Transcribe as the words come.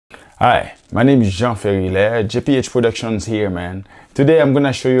Hi, my name is Hilaire, JPH Productions here, man. Today I'm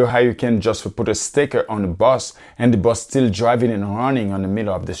gonna show you how you can just put a sticker on the bus and the bus still driving and running on the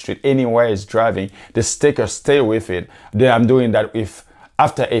middle of the street. Anywhere it's driving, the sticker stay with it. Then I'm doing that with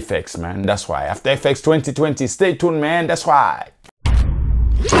After Effects, man. That's why. After Effects 2020. Stay tuned, man. That's why.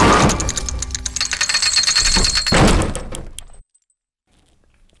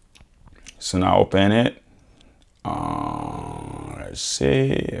 So now open it. Let's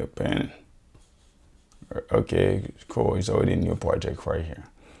see, open. Okay, cool. It's already a new project right here.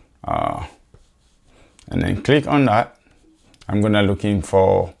 And then click on that. I'm gonna looking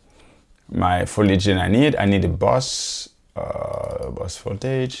for my footage that I need. I need a bus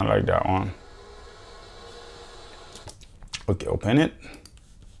footage. I like that one. Okay, open it.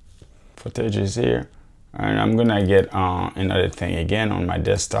 Footage is here, and I'm gonna get another thing again on my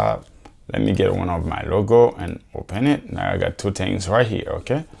desktop. Let me get one of my logo and open it. Now I got two things right here,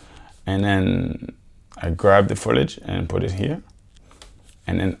 okay? And then I grab the footage and put it here.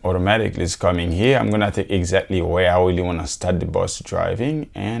 And then automatically it's coming here. I'm gonna take exactly where I really wanna start the bus driving,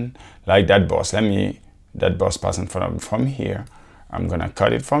 and like that bus, that bus passing from here. I'm gonna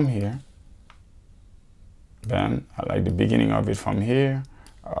cut it from here. Then I like the beginning of it from here.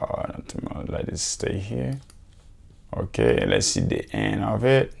 Let it stay here. Okay, let's see the end of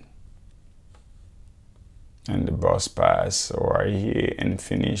it. And the bus pass right here and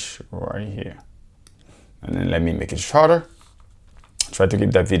finish right here. And then let me make it shorter. Try to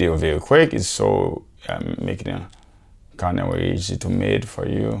keep that video very quick. It's so making it kind of very easy to make for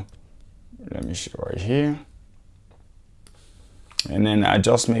you. Let me show right here. And then I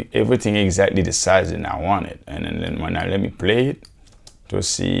just make everything exactly the size that I want it. And then when I let me play it to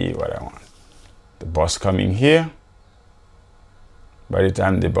see what I want. The bus coming here. By the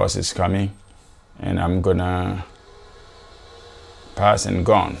time the bus is coming, and I'm gonna pass and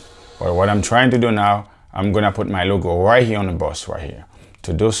gone. But what I'm trying to do now, I'm gonna put my logo right here on the bus right here.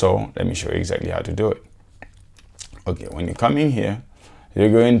 To do so, let me show you exactly how to do it. Okay, when you come in here, you're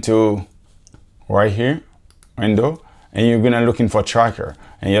going to right here, window, and you're gonna looking for tracker.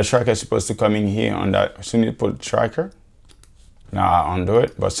 And your tracker is supposed to come in here on that. As soon as you put tracker, now I undo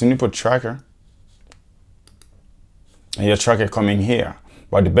it, but as soon as you put tracker, and your tracker coming here.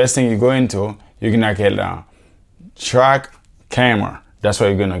 But the best thing you go into, you're gonna get track camera. That's what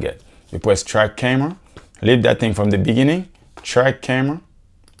you're gonna get. You press track camera, leave that thing from the beginning, track camera.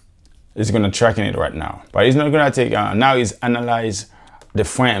 It's gonna tracking it right now. But it's not gonna take, now it's analyze the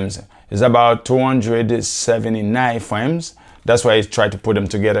frames. It's about 279 frames. That's why it's trying to put them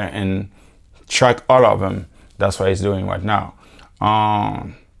together and track all of them. That's what it's doing right now.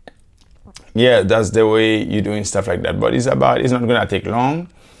 Yeah, that's the way you're doing stuff like that. But it's not gonna take long,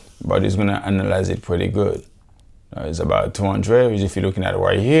 but it's gonna analyze it pretty good. It's about 200, if you're looking at it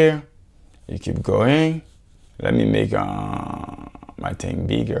right here. You keep going. Let me make my thing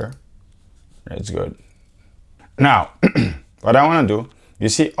bigger. That's good. Now, what I wanna do, you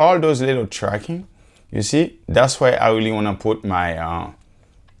see all those little tracking? You see, that's why I really wanna put my,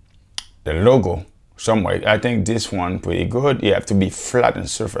 the logo somewhere. I think this one pretty good. You have to be flat and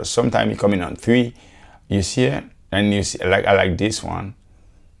surface. Sometimes you come in on 3, you see it, and you see, I like this one.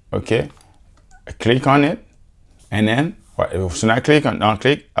 Okay, I click on it, and then so I click on I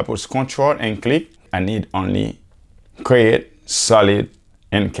put control and click. I need only create solid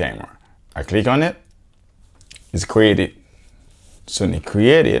and camera. I click on it, it's created. So I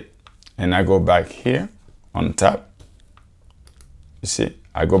create it, and I go back here on top. You see,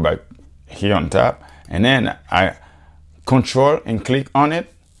 I go back here on top, and then I control and click on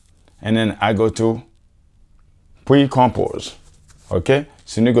it, and then I go to pre-compose. Okay,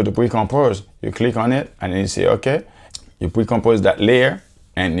 so you go to pre-compose, you click on it, and then you say okay. You pre-compose that layer,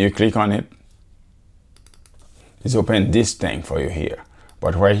 and you click on it. It's open this thing for you here.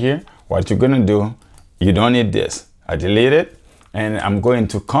 But right here, what you're gonna do, you don't need this. I delete it, and I'm going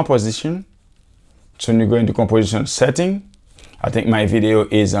to composition. So you go into composition setting. I think my video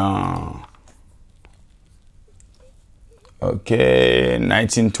is okay,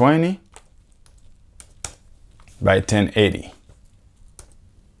 1920 by 1080.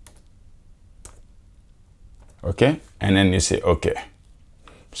 Okay, and then you say okay.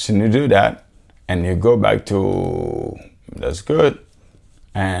 So you do that, and you go back to, that's good,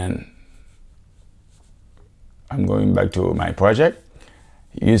 and I'm going back to my project.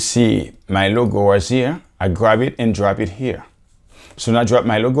 You see my logo was here. I grab it and drop it here. So now I drop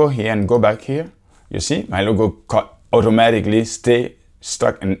my logo here and go back here. You see my logo automatically stay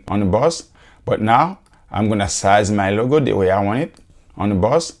stuck on the bus. But now I'm gonna size my logo the way I want it on the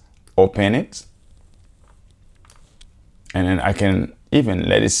bus, open it, and then I can even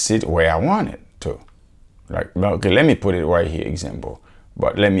let it sit where I want it to. Like, okay, let me put it right here, example.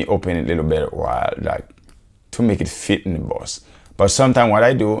 But let me open it a little bit while, like, to make it fit in the bus. But sometimes what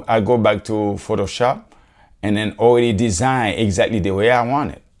I do, I go back to Photoshop and then already design exactly the way I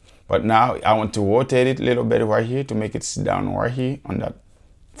want it. But now I want to rotate it a little bit right here to make it sit down right here on that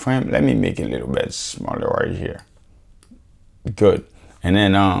frame. Let me make it a little bit smaller right here. Good. And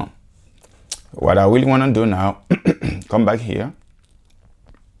then what I really want to do now, come back here.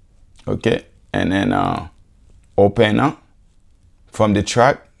 Okay. And then open up from the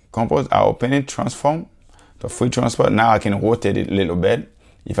track, compose, I open it, transform, the free transform. Now I can rotate it a little bit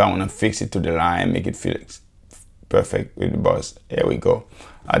if I want to fix it to the line, make it feel perfect with the bus. Here we go.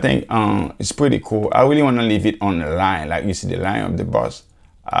 I think it's pretty cool. I really want to leave it on the line, like you see the line of the bus.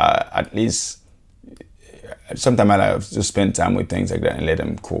 At least sometimes I like to spend time with things like that and let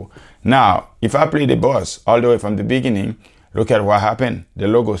them cool. Now, if I play the bus all the way from the beginning, look at what happened. The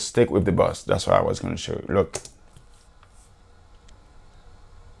logo stick with the bus. That's what I was going to show you. Look.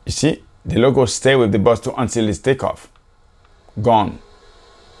 You see? The logo stay with the bus until it's take off. Gone.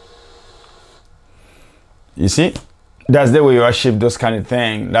 You see? That's the way you achieve those kind of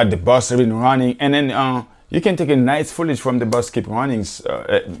things, that the bus has been running. And then you can take a nice footage from the bus, keep running,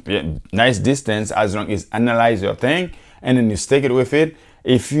 nice distance, as long as analyze your thing. And then you stick it with it.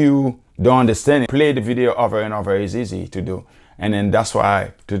 If you don't understand it, play the video over and over. It's easy to do. And then that's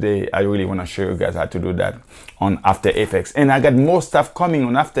why today I really want to show you guys how to do that on After Effects. And I got more stuff coming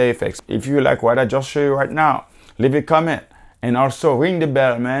on After Effects. If you like what I just showed you right now, leave a comment. And also ring the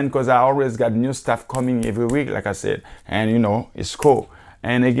bell, man, because I always got new stuff coming every week, like I said. And you know, it's cool.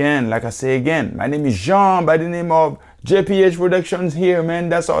 And again, like I say again, my name is Jean by the name of JPH Productions here, man.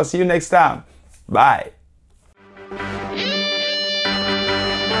 That's all. See you next time. Bye.